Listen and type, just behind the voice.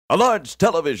A large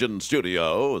television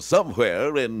studio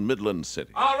somewhere in Midland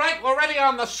City. All right, we're ready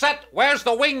on the set. Where's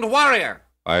the winged warrior?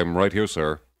 I'm right here,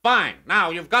 sir. Fine.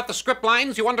 Now, you've got the script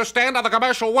lines. You understand how the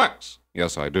commercial works.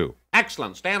 Yes, I do.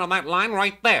 Excellent. Stand on that line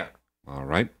right there. All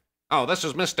right. Oh, this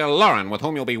is Mr. Lauren, with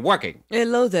whom you'll be working.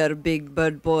 Hello there, big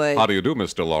bird boy. How do you do,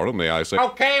 Mr. Lauren, may I say?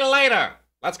 Okay, later.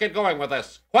 Let's get going with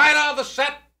this. Quiet on the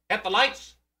set. Hit the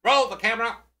lights. Roll the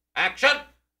camera. Action.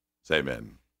 Say,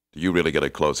 men, do you really get a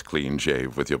close, clean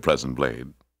shave with your present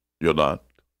blade? You're not?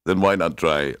 Then why not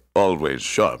try Always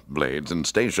Sharp blades and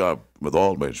stay sharp with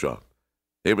Always Sharp?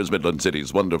 Here is Midland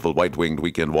City's wonderful white-winged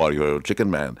weekend warrior,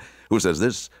 Chickenman, who says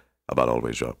this about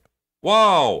Always Sharp.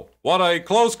 Wow, what a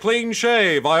close, clean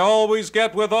shave I always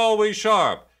get with Always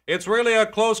Sharp. It's really a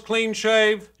close, clean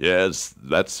shave? Yes,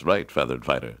 that's right, Feathered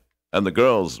Fighter. And the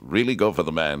girls really go for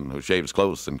the man who shaves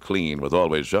close and clean with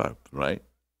Always Sharp, right?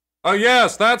 Oh,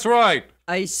 yes, that's right.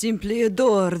 I simply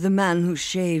adore the man who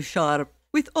shaves sharp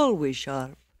with Always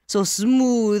Sharp. So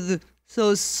smooth,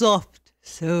 so soft,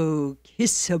 so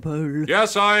kissable.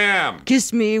 Yes, I am.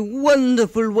 Kiss me,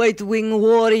 wonderful white-winged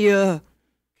warrior.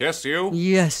 Kiss you?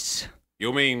 Yes.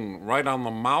 You mean right on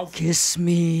the mouth? Kiss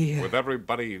me. With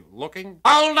everybody looking?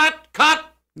 Hold it.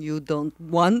 Cut. You don't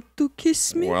want to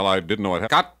kiss me? Well, I didn't know it.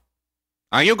 Cut.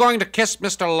 Are you going to kiss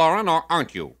Mr. Lauren, or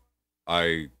aren't you?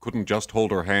 I couldn't just hold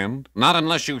her hand. Not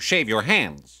unless you shave your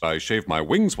hands. I shave my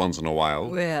wings once in a while.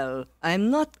 Well, I'm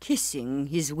not kissing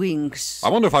his wings. I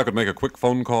wonder if I could make a quick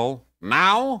phone call?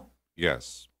 Now?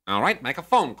 Yes. All right, make a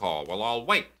phone call. We'll all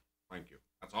wait. Thank you.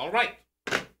 That's all right.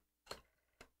 Have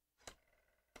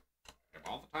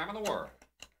all the time in the world.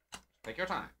 Take your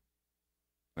time.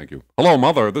 Thank you. Hello,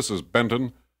 Mother. This is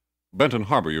Benton. Benton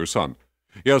Harbor, your son.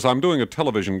 Yes, I'm doing a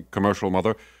television commercial,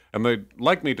 Mother, and they'd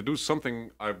like me to do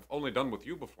something I've only done with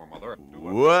you before, Mother.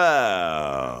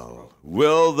 Well,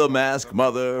 will the masked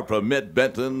mother permit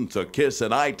Benton to kiss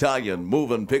an Italian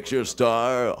moving picture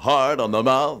star hard on the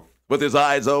mouth with his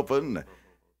eyes open?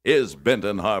 Is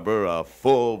Benton Harbor a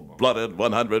full-blooded,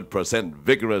 100%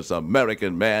 vigorous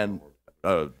American man?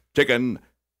 Chickenman.